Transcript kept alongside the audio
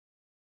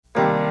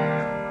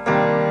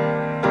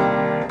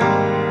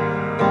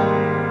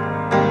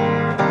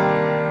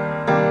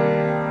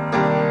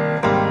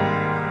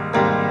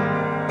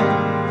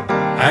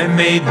I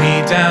made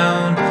me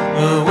down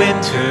a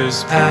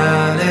winter's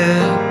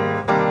pallet,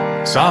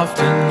 soft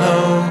and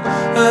low,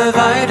 of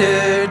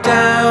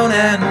eiderdown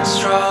and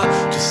straw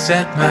to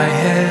set my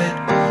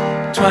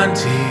head.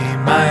 20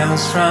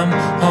 miles from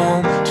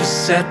home to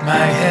set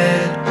my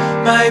head,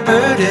 my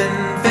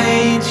burden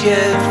faint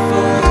yet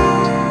full.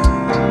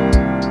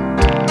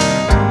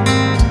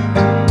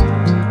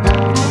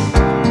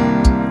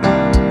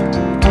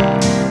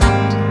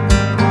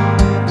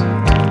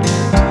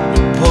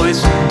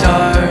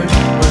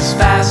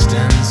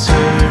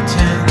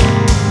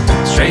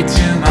 Straight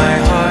to my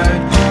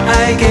heart,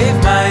 I gave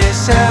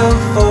myself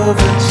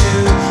over to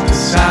the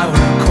sour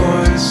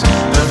course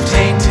of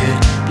tainted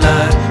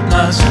blood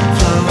must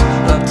flow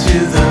up to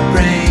the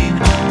brain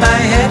my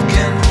head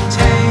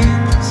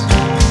contains.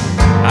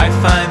 I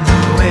find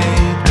the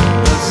weight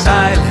of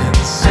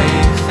silence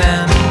safe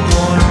and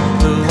warm,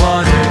 the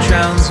water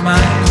drowns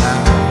my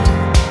mouth.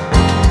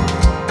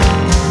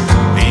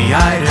 The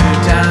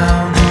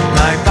eiderdown,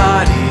 my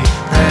body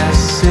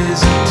presses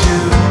to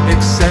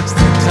accepts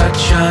the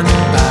touch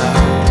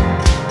unbowed.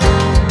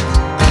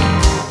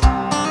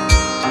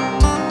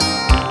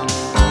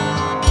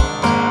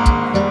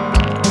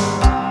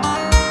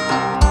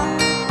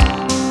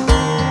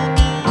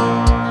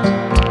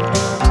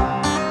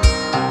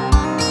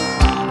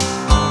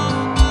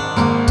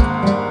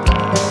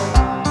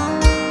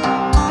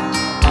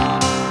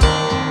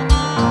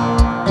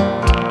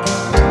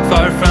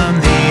 Far from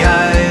the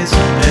eyes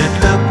that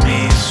look me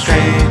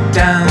straight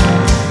down,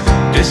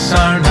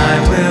 disarm my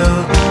will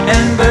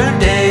and burn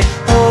a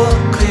hole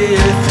clear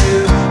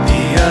through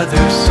the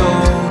other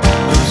soul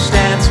who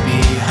stands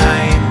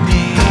behind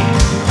me,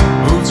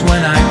 moves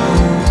when I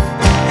move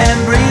and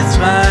breathes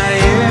my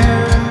ear.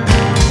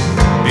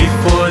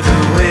 Before the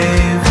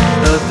wave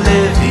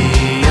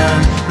oblivion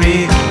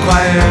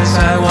requires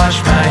I wash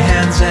my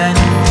hands and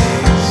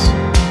face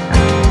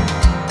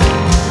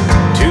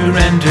to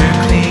render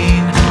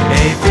clean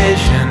a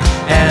vision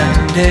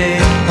and a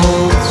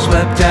hold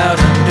swept out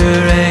under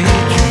a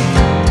tree.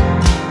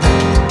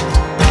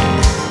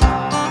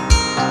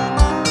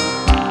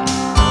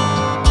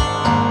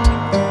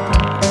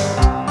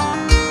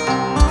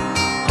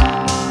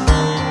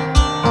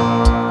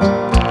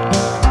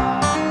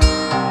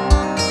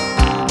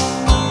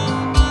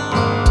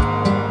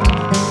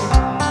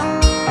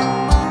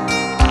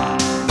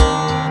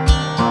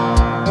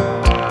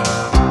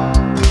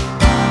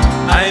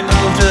 I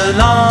moved a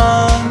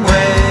long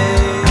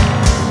way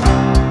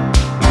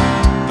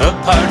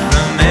apart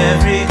from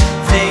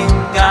everything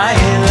I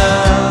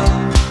love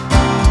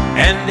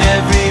and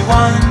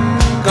everyone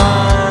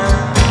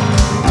gone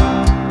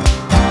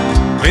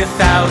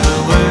without a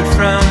word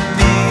from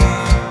me.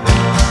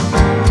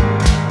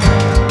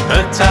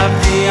 Atop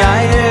the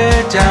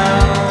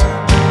eiderdown,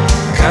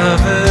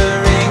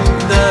 covering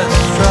the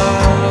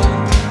straw,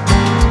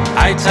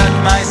 I tuck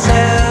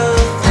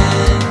myself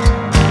in,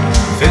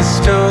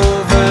 fist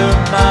over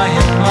my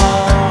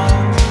in-law,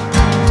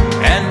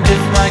 and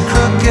if my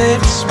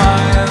crooked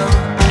smile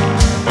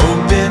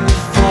open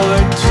for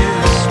to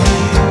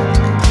speak,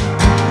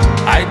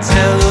 I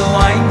tell a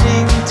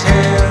winding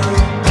tale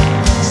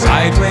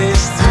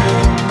sideways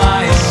through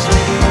my sleep.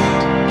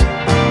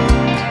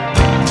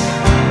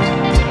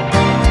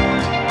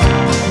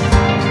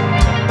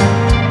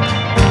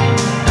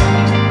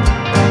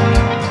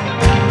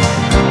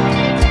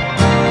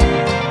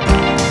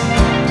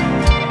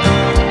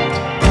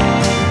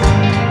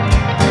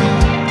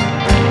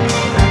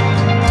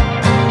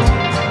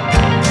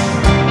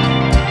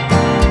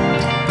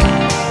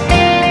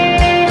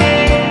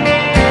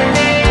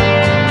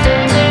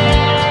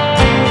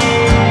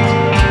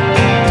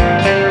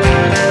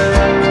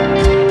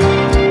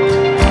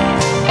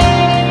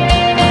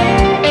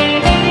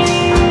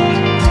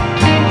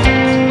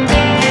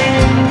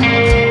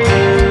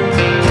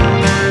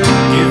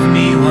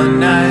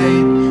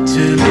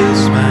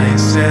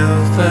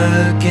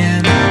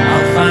 Again,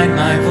 I'll find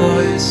my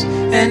voice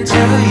and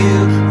tell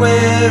you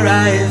where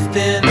I've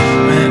been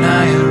when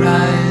I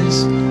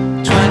arise.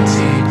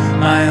 20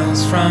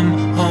 miles from